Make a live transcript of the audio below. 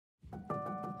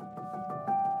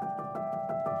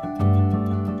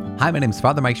Hi, my name is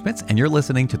Father Mike Schmitz, and you're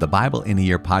listening to the Bible in a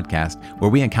Year podcast,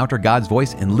 where we encounter God's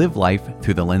voice and live life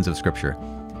through the lens of Scripture.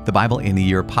 The Bible in a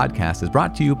Year podcast is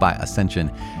brought to you by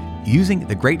Ascension. Using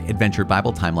the Great Adventure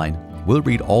Bible timeline, we'll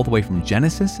read all the way from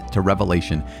Genesis to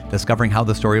Revelation, discovering how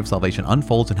the story of salvation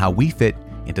unfolds and how we fit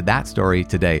into that story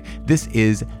today. This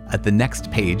is at the next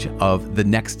page of the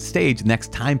next stage,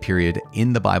 next time period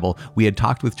in the Bible. We had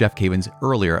talked with Jeff Cavins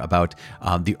earlier about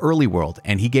the early world,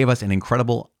 and he gave us an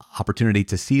incredible opportunity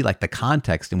to see like the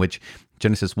context in which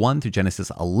Genesis 1 through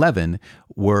Genesis 11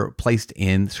 were placed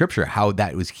in Scripture, how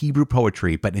that was Hebrew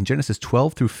poetry. But in Genesis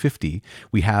 12 through 50,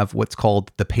 we have what's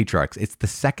called the Patriarchs. It's the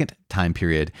second time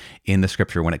period in the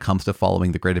Scripture when it comes to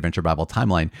following the Great Adventure Bible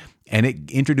timeline. And it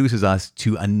introduces us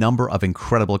to a number of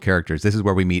incredible characters. This is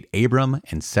where we meet Abram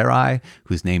and Sarai,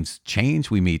 whose names change.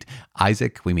 We meet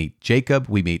Isaac, we meet Jacob,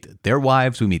 we meet their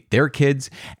wives, we meet their kids,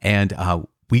 and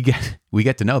we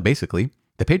get to know basically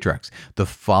the patriarchs,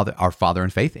 our father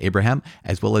in faith, Abraham,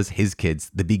 as well as his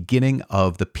kids, the beginning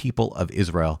of the people of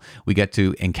Israel we get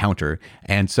to encounter.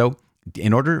 And so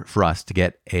in order for us to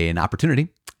get an opportunity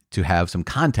to have some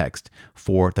context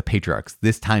for the patriarchs,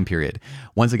 this time period,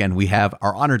 once again, we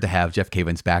are honored to have Jeff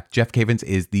Cavins back. Jeff Cavins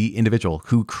is the individual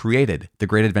who created the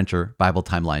Great Adventure Bible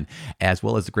timeline, as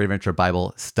well as the Great Adventure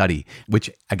Bible study, which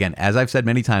again, as I've said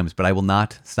many times, but I will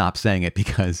not stop saying it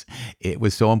because it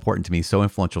was so important to me, so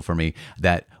influential for me,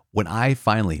 that when I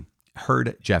finally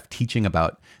heard Jeff teaching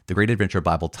about the Great Adventure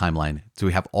Bible timeline, so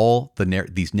we have all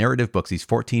these narrative books, these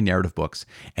 14 narrative books,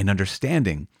 and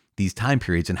understanding these time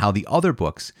periods and how the other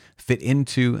books fit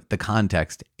into the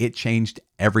context, it changed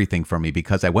everything for me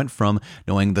because I went from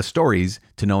knowing the stories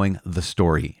to knowing the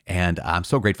story. And I'm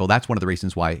so grateful. That's one of the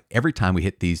reasons why every time we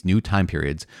hit these new time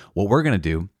periods, what we're going to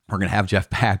do, we're going to have Jeff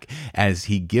back as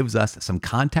he gives us some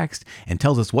context and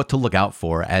tells us what to look out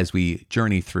for as we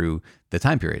journey through the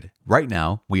time period. Right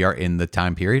now, we are in the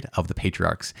time period of the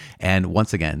patriarchs. And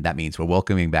once again, that means we're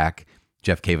welcoming back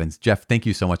Jeff Cavins. Jeff, thank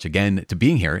you so much again to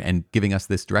being here and giving us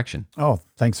this direction. Oh,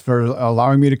 thanks for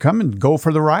allowing me to come and go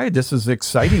for the ride. This is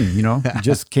exciting.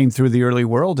 Just came through the early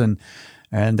world and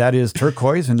that is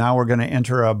turquoise. And now we're going to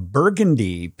enter a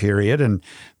burgundy period. And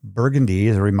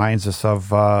burgundy reminds us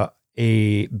of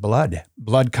a blood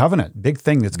covenant, big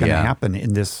thing that's going to happen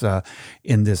in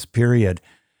this period.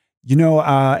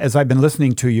 As I've been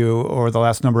listening to you over the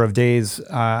last number of days,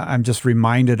 I'm just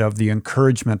reminded of the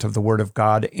encouragement of the Word of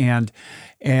God, and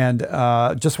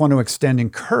just want to extend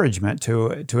encouragement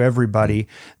to everybody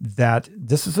that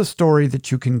this is a story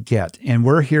that you can get, and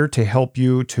we're here to help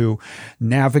you to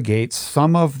navigate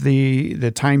some of the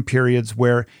time periods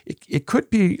where it could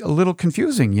be a little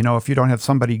confusing, if you don't have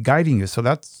somebody guiding you. So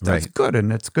that's right. Good,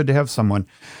 and it's good to have someone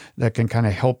that can kind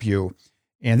of help you.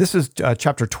 And this is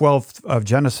chapter 12 of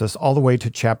Genesis all the way to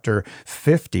chapter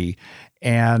 50.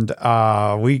 And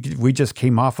we just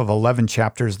came off of 11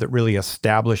 chapters that really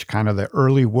establish kind of the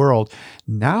early world.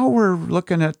 Now we're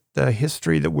looking at the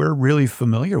history that we're really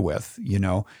familiar with,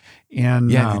 And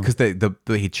because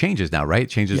it changes now, right? It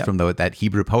changes from that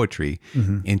Hebrew poetry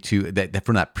into that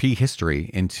from that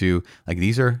prehistory into like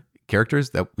these are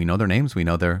characters that we know their names, we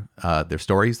know their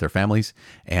stories, their families,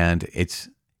 and it's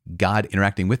God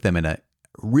interacting with them in a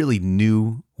really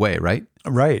new way, right?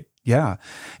 Right. Yeah.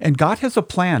 And God has a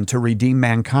plan to redeem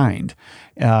mankind,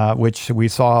 which we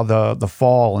saw the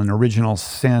fall and original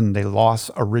sin. They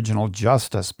lost original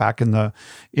justice back in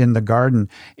the garden.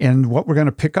 And what we're going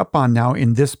to pick up on now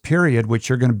in this period, which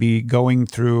you're going to be going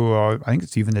through, I think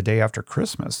it's even the day after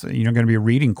Christmas, you're going to be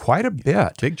reading quite a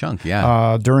bit. Big chunk,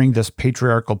 during this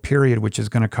patriarchal period, which is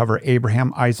going to cover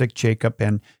Abraham, Isaac, Jacob,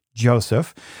 and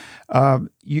Joseph.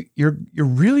 You're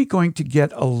really going to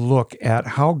get a look at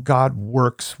how God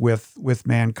works with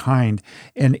mankind.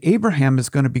 And Abraham is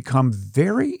going to become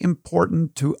very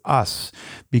important to us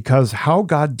because how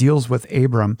God deals with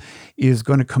Abram is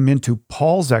going to come into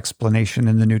Paul's explanation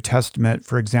in the New Testament,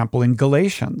 for example, in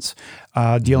Galatians,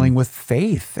 dealing with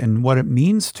faith and what it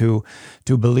means to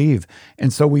believe.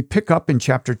 And so we pick up in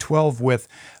chapter 12 with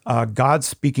God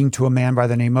speaking to a man by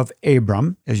the name of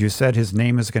Abram. As you said, his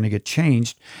name is going to get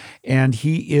changed. And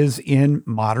he is in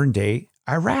modern day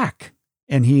Iraq,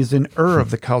 and he's in Ur of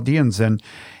the Chaldeans, and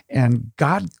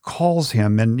God calls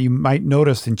him. And you might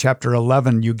notice in chapter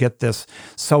 11, you get this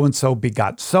so-and-so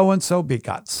begot so-and-so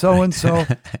begot so-and-so,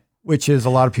 which is a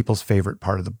lot of people's favorite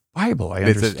part of the Bible. I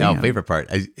understand. It's our favorite part.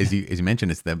 As you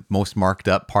mentioned, it's the most marked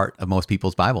up part of most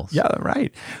people's Bibles. Yeah,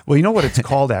 right. Well, you know what it's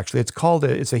called actually?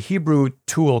 It's a Hebrew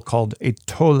tool called a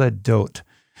toledot.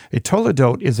 A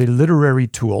toledot is a literary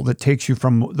tool that takes you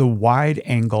from the wide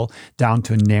angle down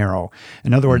to narrow.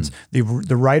 In other words, the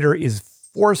writer is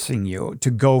forcing you to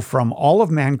go from all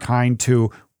of mankind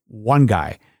to one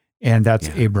guy, and that's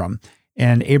Abram.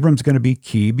 And Abram's going to be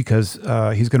key because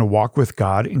he's going to walk with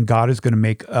God, and God is going to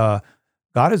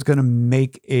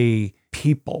make a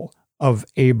people of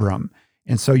Abram.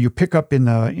 And so you pick up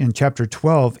in chapter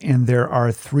 12, and there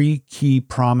are 3 key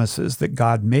promises that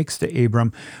God makes to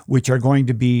Abram, which are going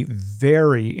to be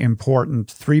very important.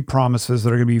 3 promises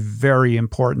that are going to be very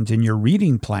important in your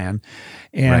reading plan,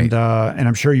 and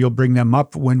I'm sure you'll bring them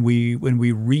up when we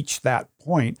reach that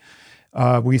point.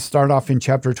 We start off in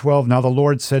chapter 12. Now the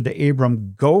Lord said to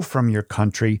Abram, "Go from your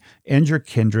country and your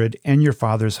kindred and your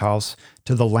father's house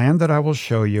to the land that I will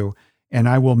show you, and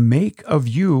I will make of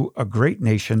you a great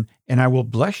nation, and I will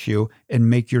bless you and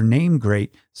make your name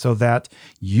great, so that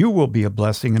you will be a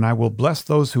blessing, and I will bless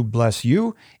those who bless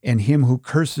you, and him who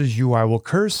curses you I will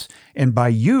curse, and by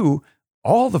you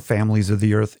all the families of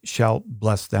the earth shall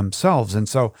bless themselves." And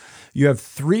so you have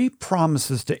 3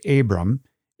 promises to Abram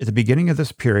at the beginning of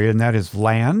this period, and that is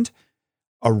land,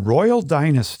 a royal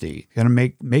dynasty, going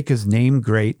to make his name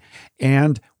great,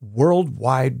 and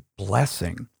worldwide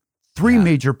blessing. 3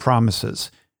 major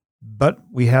promises, but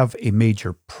we have a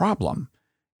major problem,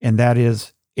 and that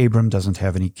is Abram doesn't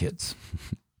have any kids.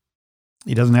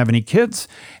 He doesn't have any kids,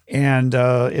 and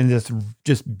it's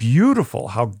just beautiful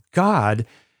how God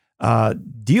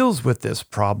deals with this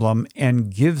problem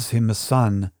and gives him a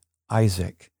son,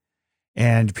 Isaac.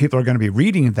 And people are going to be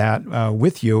reading that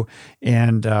with you,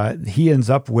 and he ends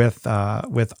up with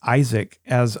Isaac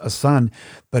as a son.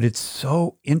 But it's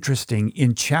so interesting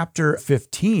in chapter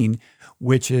 15,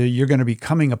 which you're going to be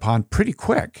coming upon pretty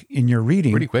quick in your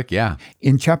reading. Pretty quick, yeah.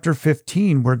 In chapter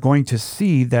 15, we're going to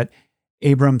see that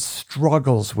Abram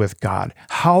struggles with God.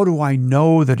 How do I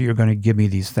know that you're going to give me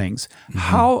these things?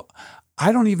 How?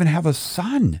 I don't even have a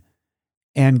son.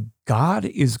 And God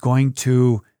is going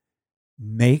to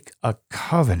make a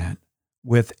covenant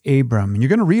with Abram. And you're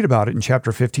going to read about it in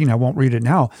chapter 15. I won't read it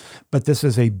now, but this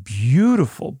is a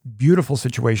beautiful, beautiful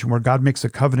situation where God makes a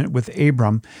covenant with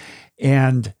Abram.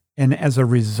 And as a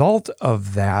result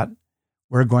of that,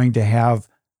 we're going to have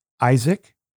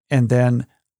Isaac, and then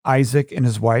Isaac and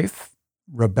his wife,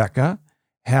 Rebekah,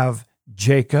 have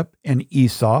Jacob and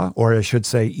Esau, or I should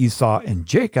say Esau and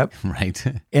Jacob. Right.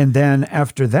 And then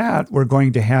after that, we're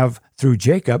going to have, through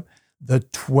Jacob, the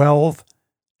 12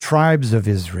 tribes of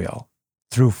Israel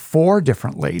through 4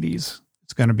 different ladies.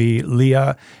 It's going to be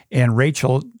Leah and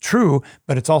Rachel, true,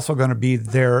 but it's also going to be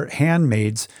their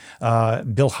handmaids,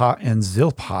 Bilhah and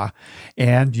Zilpah.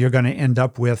 And you're going to end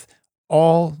up with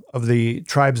all of the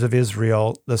tribes of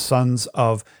Israel, the sons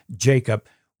of Jacob,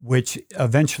 which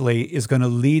eventually is going to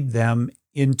lead them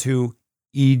into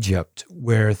Egypt,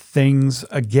 where things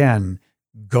again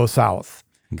go south.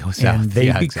 And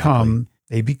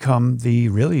they become the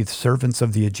really servants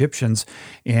of the Egyptians,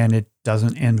 and it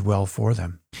doesn't end well for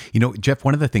them. You know, Jeff,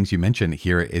 one of the things you mentioned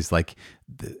here is like,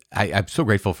 I'm so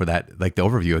grateful for that. Like the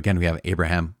overview, again, we have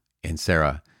Abraham and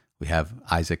Sarah, we have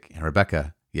Isaac and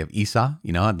Rebekah, you have Esau,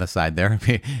 on the side there,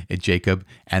 Jacob,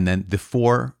 and then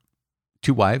the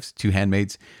 2 wives, 2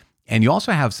 handmaids. And you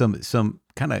also have some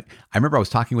kind of, I remember I was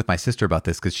talking with my sister about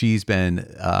this because she's been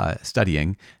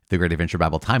studying the Great Adventure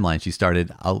Bible Timeline. She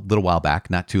started a little while back,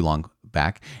 not too long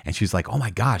back. And she's like, oh my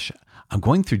gosh, I'm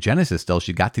going through Genesis still.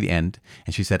 She got to the end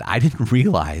and she said, I didn't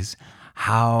realize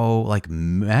how like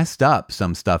messed up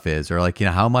some stuff is, or like,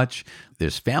 how much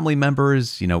there's family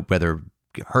members, whether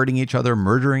hurting each other,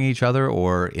 murdering each other,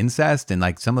 or incest. And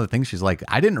like some of the things she's like,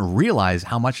 I didn't realize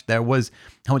how much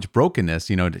brokenness,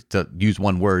 to use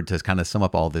one word to kind of sum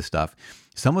up all this stuff.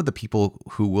 Some of the people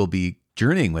who will be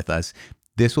journeying with us,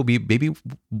 this will be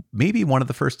maybe one of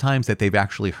the first times that they've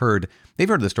heard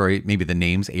the story, maybe the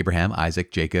names Abraham,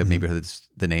 Isaac, Jacob, maybe heard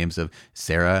the names of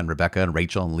Sarah and Rebekah and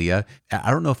Rachel and Leah.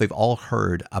 I don't know if they've all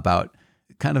heard about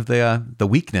kind of the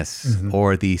weakness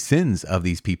or the sins of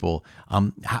these people.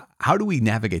 How do we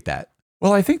navigate that?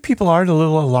 Well, I think people are a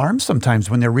little alarmed sometimes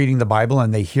when they're reading the Bible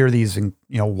and they hear these,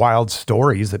 wild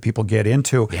stories that people get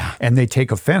into, and they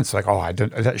take offense, like, "Oh,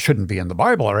 that shouldn't be in the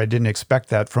Bible," or "I didn't expect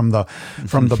that from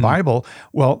the Bible."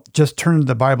 Well, just turn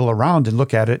the Bible around and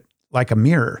look at it like a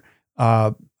mirror.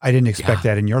 I didn't expect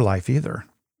that in your life either,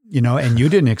 and you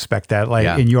didn't expect that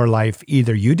in your life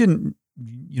either. You didn't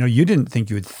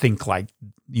think you would think like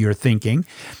you're thinking.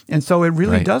 And so it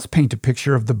really does paint a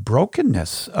picture of the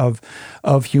brokenness of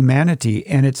humanity.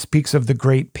 And it speaks of the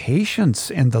great patience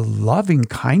and the loving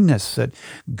kindness that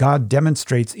God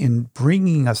demonstrates in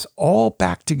bringing us all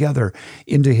back together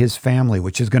into his family,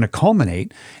 which is going to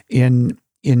culminate in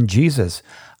Jesus.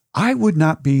 I would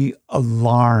not be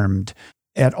alarmed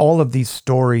at all of these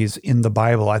stories in the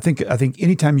Bible. I think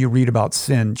anytime you read about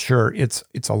sin, sure,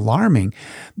 it's alarming,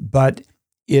 but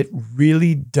it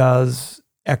really does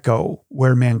echo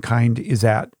where mankind is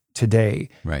at today.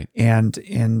 Right.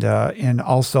 And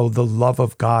also the love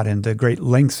of God and the great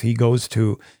lengths he goes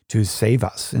to save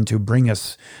us and to bring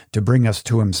us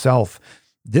to himself.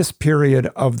 This period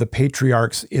of the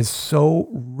patriarchs is so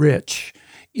rich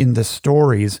in the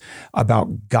stories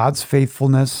about God's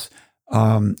faithfulness,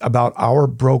 about our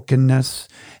brokenness.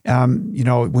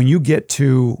 When you get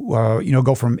to,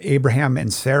 go from Abraham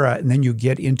and Sarah, and then you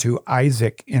get into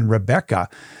Isaac and Rebekah,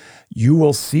 you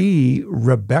will see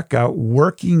Rebekah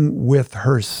working with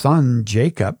her son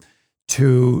Jacob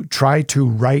to try to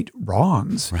right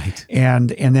wrongs. Right. And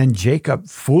then Jacob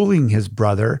fooling his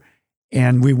brother.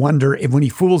 And we wonder if when he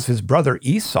fools his brother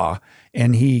Esau,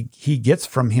 and he gets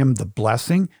from him the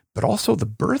blessing, but also the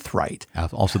birthright.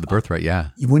 Also the birthright,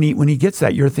 yeah. When he gets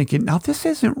that, you're thinking, now this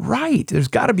isn't right. There's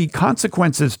got to be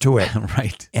consequences to it.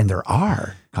 Right. And there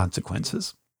are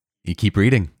consequences. You keep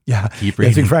reading. Yeah. Keep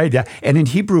reading. That's right. Yeah. And in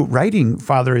Hebrew writing,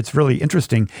 Father, it's really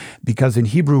interesting because in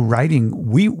Hebrew writing,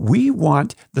 we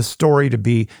want the story to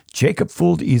be Jacob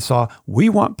fooled Esau. We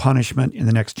want punishment in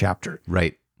the next chapter.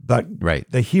 Right. But right.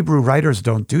 The Hebrew writers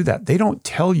don't do that. They don't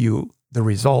tell you the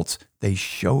results. They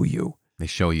show you. They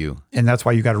show you. And that's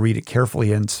why you got to read it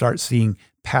carefully and start seeing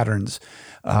patterns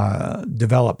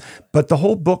develop. But the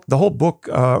whole book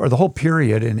or the whole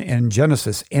period in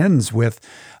Genesis ends with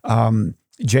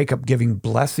Jacob giving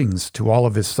blessings to all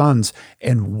of his sons,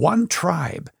 and one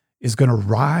tribe is going to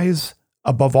rise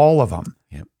above all of them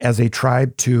as a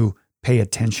tribe to pay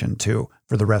attention to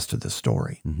for the rest of the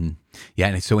story. Mm-hmm. Yeah,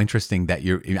 and it's so interesting that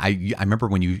I remember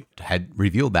when you had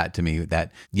revealed that to me,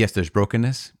 that yes, there's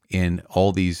brokenness in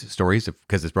all these stories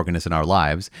because there's brokenness in our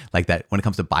lives. Like that when it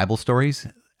comes to Bible stories,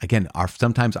 again,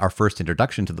 sometimes our first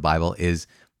introduction to the Bible is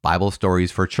Bible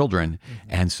stories for children. Mm-hmm.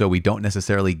 And so we don't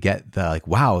necessarily get the like,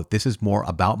 wow, this is more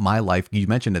about my life. You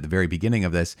mentioned at the very beginning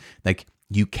of this, like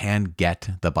you can get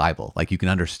the Bible, like you can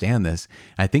understand this.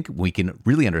 And I think we can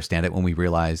really understand it when we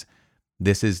realize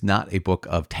this is not a book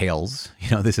of tales.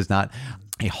 This is not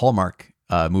a Hallmark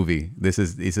movie. This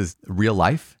is real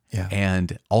life. Yeah.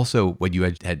 And also what you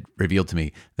had revealed to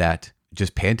me, that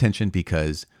just pay attention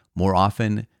because more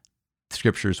often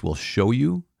scriptures will show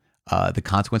you the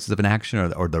consequences of an action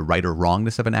or the right or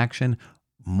wrongness of an action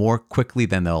more quickly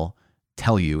than they'll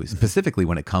tell you, specifically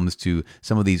when it comes to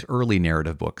some of these early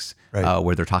narrative books, right,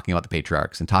 where they're talking about the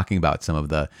patriarchs and talking about some of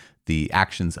the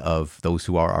actions of those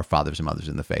who are our fathers and mothers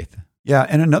in the faith. Yeah,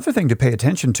 and another thing to pay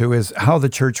attention to is how the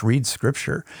church reads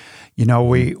Scripture. We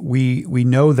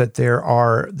know that there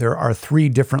are three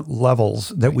different levels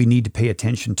that we need to pay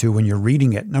attention to when you're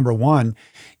reading it. Number one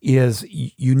is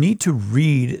you need to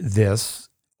read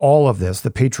all of this,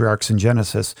 the patriarchs in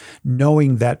Genesis,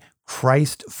 knowing that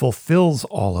Christ fulfills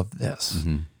all of this.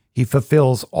 Mm-hmm. He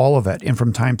fulfills all of it, and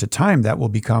from time to time that will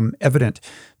become evident.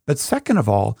 But second of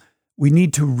all, we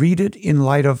need to read it in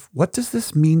light of, what does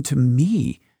this mean to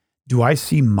me? Do I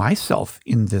see myself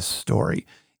in this story?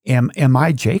 Am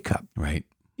I Jacob? Right.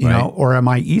 Or am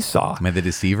I Esau? Am I the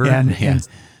deceiver?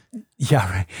 Yeah,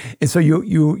 right. And so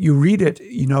you read it,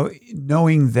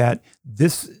 knowing that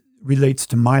this relates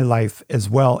to my life as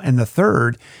well. And the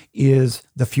third is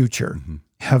the future, mm-hmm,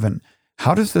 heaven.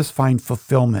 How does this find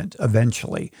fulfillment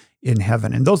eventually in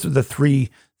heaven? And those are the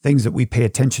three things that we pay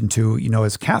attention to,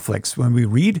 as Catholics when we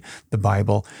read the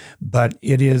Bible. But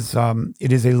it is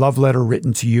a love letter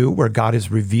written to you where God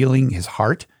is revealing his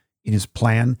heart in his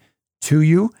plan to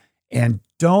you. And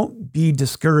don't be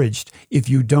discouraged if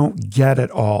you don't get it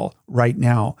all right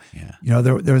now. Yeah.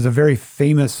 There was a very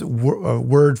famous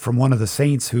word from one of the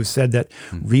saints who said that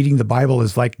reading the Bible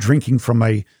is like drinking from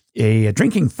a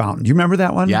drinking fountain. Do you remember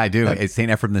that one? Yeah, I do. It's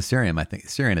St. Ephraim the Syrian, I think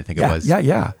it was.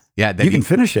 Yeah. You can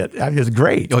finish it. It's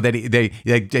great. Oh, they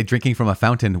drinking from a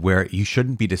fountain where you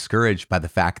shouldn't be discouraged by the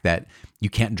fact that you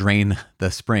can't drain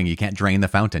the spring, you can't drain the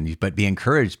fountain, but be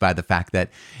encouraged by the fact that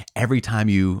every time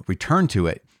you return to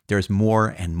it, there's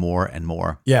more and more and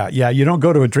more. Yeah. You don't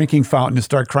go to a drinking fountain and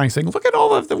start crying, saying, "Look at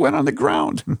all of that went on the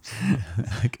ground."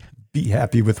 Be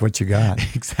happy with what you got.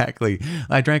 Exactly.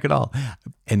 I drank it all.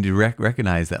 And to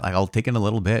recognize that I'll take in a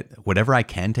little bit, whatever I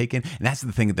can take in. And that's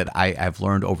the thing that I've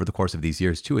learned over the course of these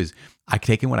years too, is I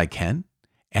take in what I can,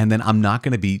 and then I'm not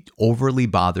going to be overly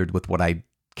bothered with what I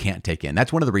can't take in.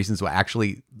 That's one of the reasons why,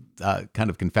 actually, kind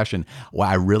of confession, why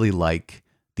I really like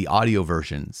the audio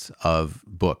versions of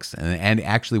books. And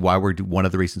actually why one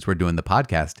of the reasons we're doing the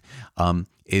podcast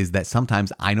is that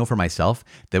sometimes I know for myself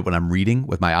that when I'm reading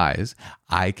with my eyes,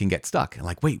 I can get stuck. And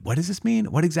like, wait, what does this mean?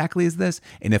 What exactly is this?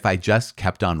 And if I just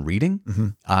kept on reading, mm-hmm,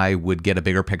 I would get a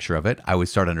bigger picture of it. I would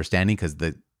start understanding because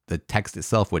the text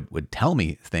itself would tell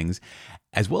me things,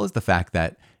 as well as the fact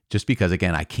that just because,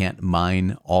 again, I can't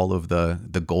mine all of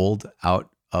the gold out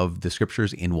of the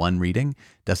scriptures in one reading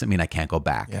doesn't mean I can't go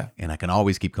back. Yeah. And I can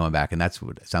always keep going back. And that's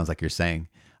what it sounds like you're saying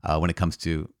when it comes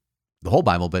to the whole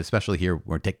Bible, but especially here,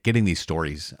 we're getting these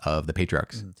stories of the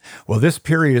patriarchs. Well, this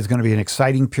period is going to be an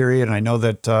exciting period, and I know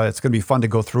that it's going to be fun to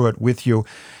go through it with you.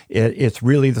 It's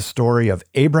really the story of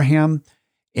Abraham,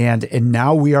 and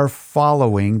now we are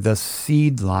following the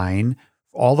seed line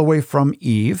all the way from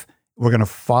Eve. We're going to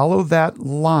follow that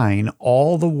line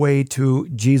all the way to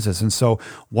Jesus. And so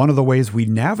one of the ways we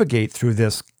navigate through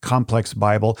this complex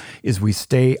Bible is we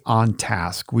stay on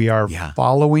task. We are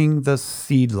following the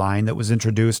seed line that was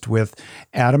introduced with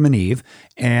Adam and Eve.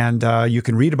 And you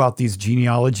can read about these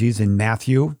genealogies in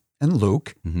Matthew and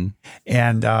Luke. Mm-hmm.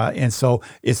 And so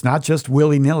it's not just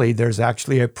willy-nilly. There's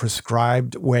actually a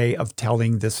prescribed way of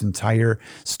telling this entire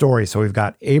story. So we've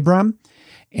got Abram.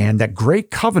 And that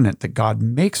great covenant that God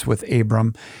makes with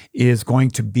Abram is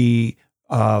going to be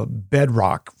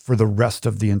bedrock for the rest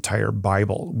of the entire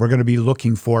Bible. We're going to be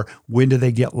looking for, when do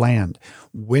they get land?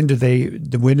 When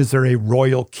is there a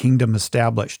royal kingdom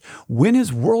established? When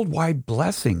is worldwide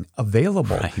blessing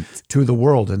available to the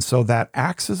world? And so that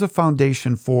acts as a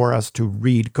foundation for us to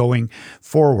read going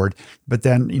forward. But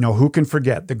then, who can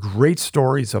forget the great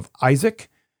stories of Isaac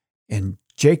and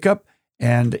Jacob?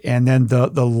 And then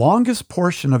the longest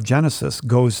portion of Genesis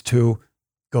goes to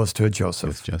Joseph.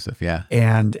 It's Joseph, yeah.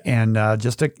 And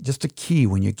just a key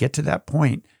when you get to that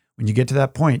point.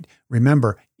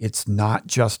 Remember, it's not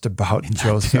just about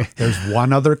Joseph. There's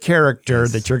one other character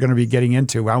that you're going to be getting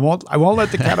into. I won't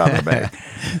let the cat out of the bag.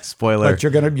 Spoiler. But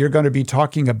you're going to be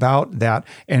talking about that,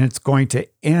 and it's going to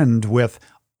end with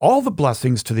all the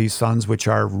blessings to these sons, which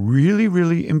are really,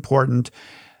 really important,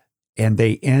 and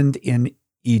they end in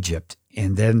Egypt.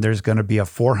 And then there's going to be a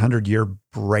 400-year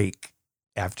break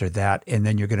after that. And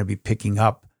then you're going to be picking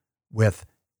up with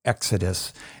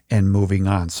Exodus and moving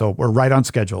on. So we're right on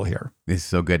schedule here. This is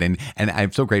so good. And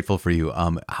I'm so grateful for you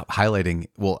highlighting,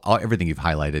 everything you've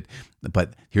highlighted.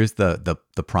 But here's the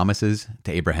promises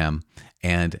to Abraham.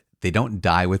 And they don't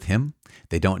die with him.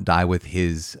 They don't die with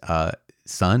his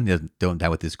son. They don't die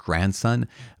with his grandson.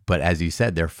 But as you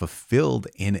said, they're fulfilled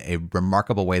in a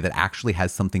remarkable way that actually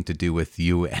has something to do with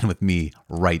you and with me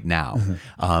right now.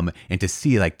 Mm-hmm. And to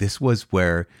see this was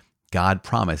where God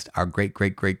promised our great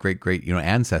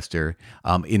ancestor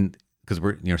because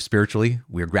we're spiritually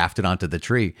we're grafted onto the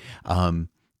tree.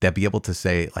 That be able to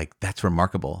say that's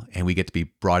remarkable, and we get to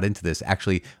be brought into this.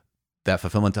 Actually, that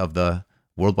fulfillment of the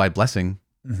worldwide blessing.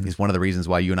 Mm-hmm. is one of the reasons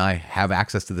why you and I have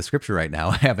access to the scripture right now.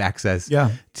 I have access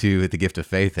to the gift of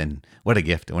faith, and what a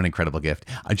gift, what an incredible gift.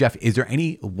 Jeff, is there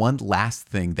any one last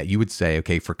thing that you would say,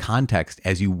 okay, for context,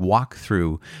 as you walk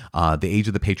through the age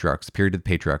of the patriarchs, period of the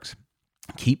patriarchs,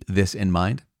 keep this in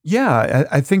mind? Yeah,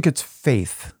 I think it's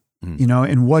faith,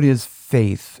 and what is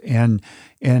faith and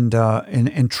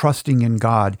trusting in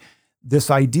God.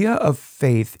 This idea of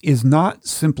faith is not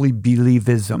simply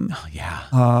believism. Oh,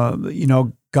 yeah.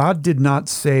 God did not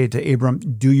say to Abram,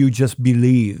 do you just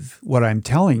believe what I'm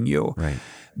telling you? Right.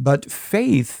 But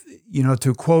faith,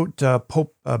 to quote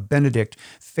Pope Benedict,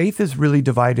 faith is really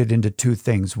divided into two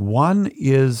things. One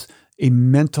is a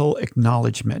mental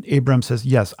acknowledgement. Abram says,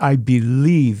 yes, I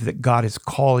believe that God is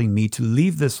calling me to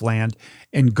leave this land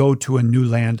and go to a new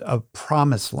land, a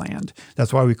promised land.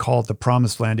 That's why we call it the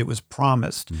promised land. It was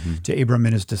promised to Abram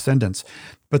and his descendants.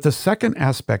 But the second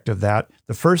aspect of that,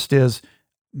 the first is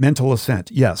mental assent.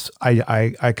 Yes,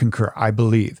 I concur. I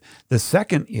believe. The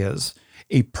second is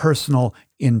a personal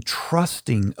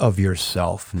entrusting of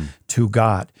yourself to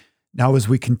God. Now, as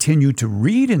we continue to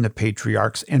read in the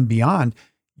patriarchs and beyond,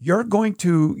 you're going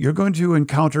to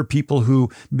encounter people who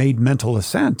made mental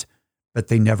assent, but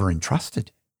they never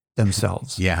entrusted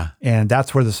themselves. Yeah. And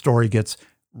that's where the story gets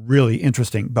really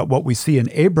interesting. But what we see in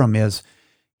Abram is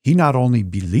he not only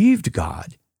believed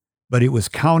God, but it was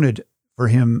counted for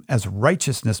him as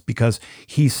righteousness because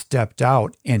he stepped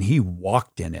out and he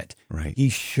walked in it. Right. He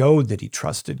showed that he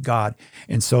trusted God.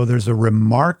 And so there's a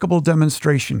remarkable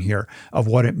demonstration here of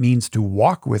what it means to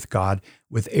walk with God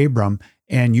with Abram.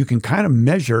 And you can kind of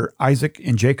measure Isaac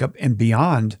and Jacob and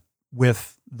beyond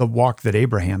with the walk that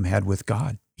Abraham had with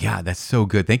God. Yeah, that's so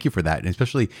good. Thank you for that. And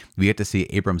especially we get to see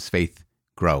Abram's faith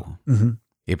grow. Mm-hmm.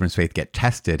 Abram's faith get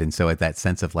tested. And so at that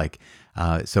sense of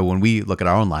so when we look at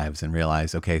our own lives and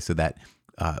realize, okay, so that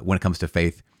when it comes to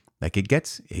faith, like it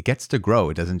gets to grow.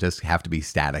 It doesn't just have to be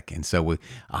static. And so,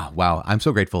 wow, I'm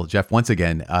so grateful, Jeff, once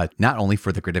again, not only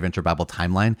for the Great Adventure Bible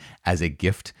timeline as a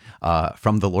gift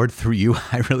from the Lord through you,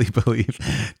 I really believe,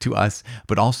 to us,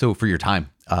 but also for your time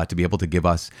to be able to give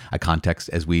us a context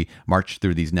as we march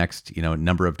through these next,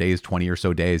 number of days, 20 or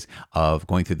so days of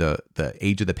going through the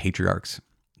age of the patriarchs.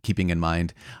 Keeping in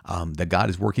mind that God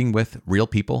is working with real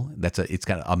people. It's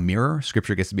got a mirror.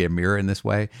 Scripture gets to be a mirror in this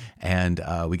way, and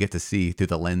we get to see through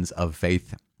the lens of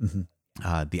faith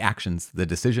the actions, the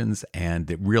decisions, and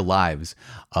the real lives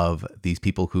of these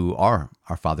people who are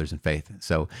our fathers in faith.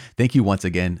 So, thank you once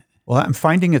again. Well, I'm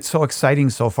finding it so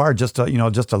exciting so far, just to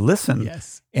listen,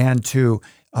 Yes, and to.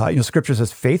 Scripture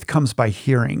says faith comes by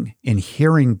hearing, and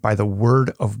hearing by the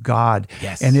word of God.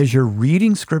 Yes. And as you're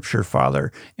reading Scripture,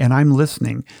 Father, and I'm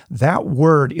listening, that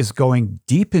word is going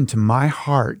deep into my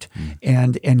heart,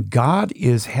 and God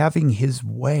is having His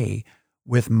way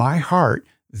with my heart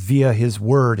via His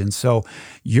word. And so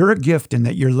you're a gift in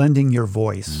that you're lending your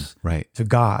voice to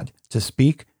God to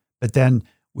speak, but then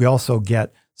we also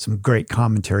get some great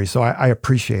commentary. So I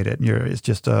appreciate it. It's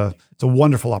just it's a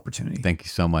wonderful opportunity. Thank you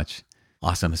so much.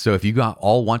 Awesome. So if you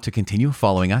all want to continue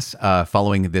following us,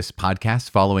 following this podcast,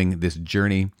 following this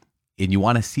journey, and you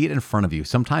want to see it in front of you,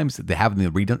 sometimes having the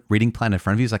reading plan in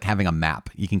front of you is like having a map.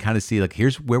 You can kind of see like,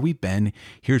 here's where we've been,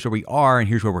 here's where we are, and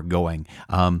here's where we're going.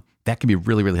 That can be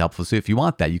really, really helpful. So if you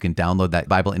want that, you can download that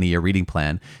Bible in a Year reading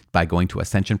plan by going to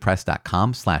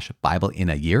ascensionpress.com/Bible in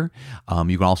a Year.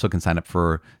 You can also sign up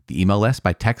for the email list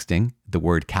by texting the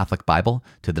word Catholic Bible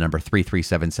to the number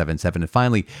 33777. And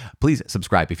finally, please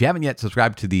subscribe. If you haven't yet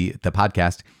subscribed to the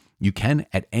podcast, you can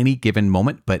at any given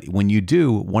moment, but when you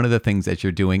do, one of the things that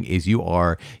you're doing is you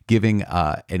are giving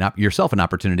yourself an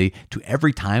opportunity to,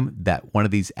 every time that one of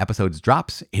these episodes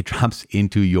drops, it drops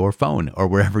into your phone or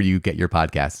wherever you get your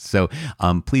podcasts. So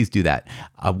please do that.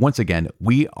 Once again,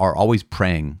 we are always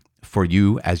praying for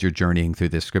you as you're journeying through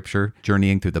this scripture,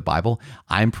 journeying through the Bible.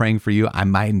 I'm praying for you.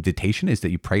 My invitation is that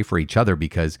you pray for each other,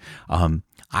 because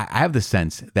I have the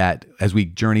sense that as we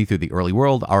journey through the early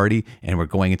world already, and we're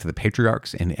going into the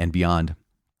patriarchs and beyond,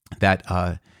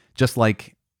 that just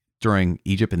like during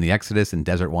Egypt and the Exodus and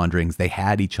desert wanderings, they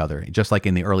had each other. Just like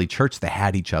in the early church, they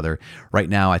had each other. Right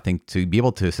now, I think to be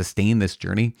able to sustain this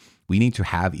journey, we need to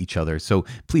have each other. So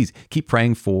please keep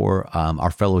praying for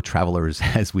our fellow travelers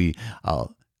as we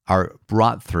are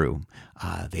brought through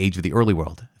the age of the early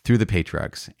world, through the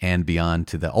patriarchs, and beyond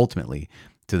to ultimately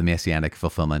to the messianic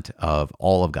fulfillment of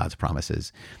all of God's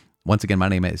promises. Once again, my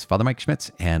name is Father Mike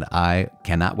Schmitz, and I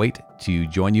cannot wait to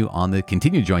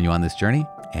continue to join you on this journey,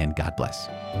 and God bless.